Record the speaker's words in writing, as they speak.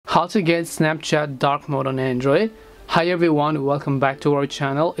How to get Snapchat dark mode on Android. Hi everyone, welcome back to our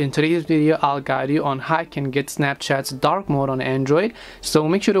channel. In today's video I'll guide you on how you can get Snapchat's dark mode on Android, so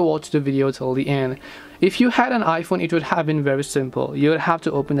make sure to watch the video till the end. If you had an iPhone, it would have been very simple. You would have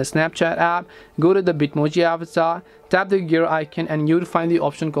to open the Snapchat app, go to the Bitmoji avatar, tap the gear icon, and you would find the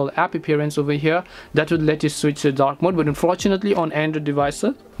option called app appearance over here that would let you switch to dark mode. But unfortunately on Android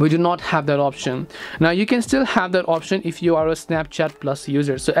devices we do not have that option. Now you can still have that option if you are a Snapchat Plus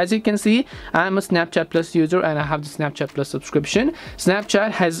user. So as you can see, I am a Snapchat Plus user and I have the Snapchat Plus subscription. Snapchat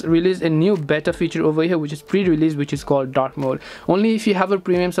has released a new beta feature over here which is pre-released, which is called dark mode. Only if you have a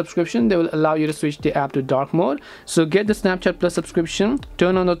premium subscription they will allow you to switch the app to dark mode. So get the Snapchat Plus subscription,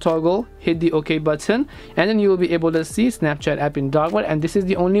 turn on the toggle, hit the OK button, and then you will be able to see Snapchat app in dark mode. And this is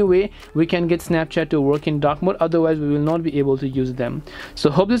the only way we can get Snapchat to work in dark mode, otherwise we will not be able to use them. So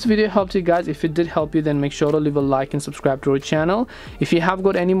hope this video helped you guys. If it did help you, then make sure to leave a like and subscribe to our channel. If you have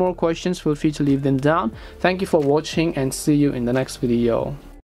got any more questions, feel free to leave them down. Thank you for watching and see you in the next video.